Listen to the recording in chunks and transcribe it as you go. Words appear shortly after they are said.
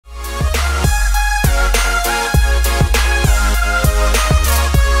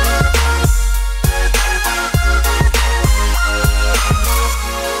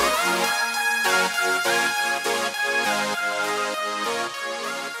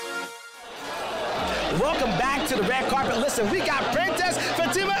Welcome back to the red carpet. Listen, we got Princess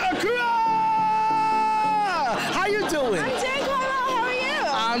Fathia Nkrumah. How you doing? I'm doing quite well. How are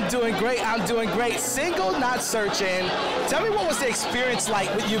you? I'm doing great. I'm doing great. Single, not searching. Tell me, what was the experience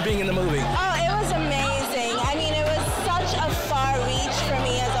like with you being in the movie? Oh, it was amazing. I mean, it was such a far reach for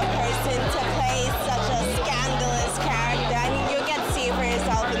me as a person to play such a scandalous character. I mean, you'll get to see it for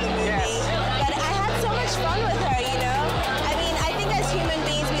yourself in the movie. Yes. But I had so much fun with her, you know? I mean, I think as human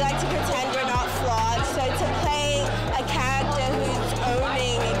beings, we like to pretend we're not flawed. So to play a character who's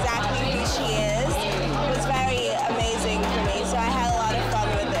owning exactly who she is was very amazing for me. So I had a lot of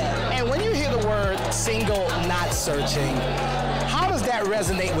fun with it. And when you hear the word single, not searching, how does that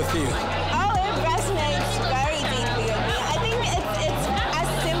resonate with you? Oh, it resonates very deeply with me. I think it's as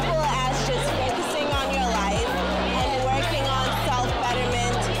simple as just focusing on your life and working on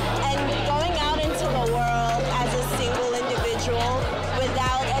self-betterment and going out into the world as a single individual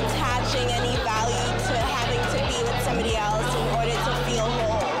without attaching any value to having to be with somebody else in order to feel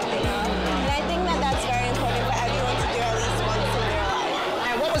whole, you know? And I think that that's very important for everyone to do at least once in their life.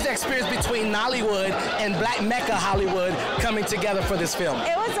 And what was the experience between Nollywood and Black Mecca Hollywood coming together for this film?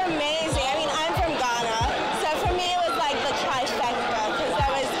 It was amazing. I mean, I'm from Ghana, so for me it was like the trifecta, because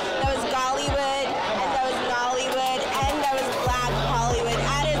there was Gollywood, and there was Nollywood, and there was Black Hollywood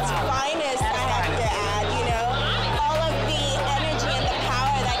at its finest, I have to add, you know? All of the energy and the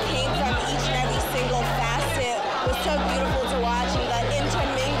power that came from each and every single facet was so beautiful to watch, and the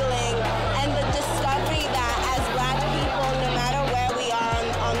intermingling and the discovery that as Black people, no matter where we are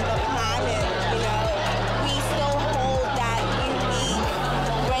on the planet, you know, we still hold that unique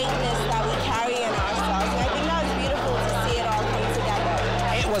greatness that we carry in ourselves. And I think that was beautiful to see it all come together.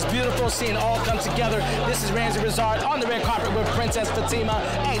 It was beautiful seeing it all come together. This is Ramses on the red carpet with Princess Fathia.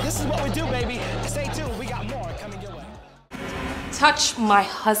 Hey, this is what we do, baby. Stay tuned. We got more coming your way. Touch my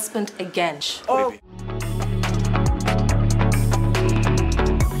husband again. Oh.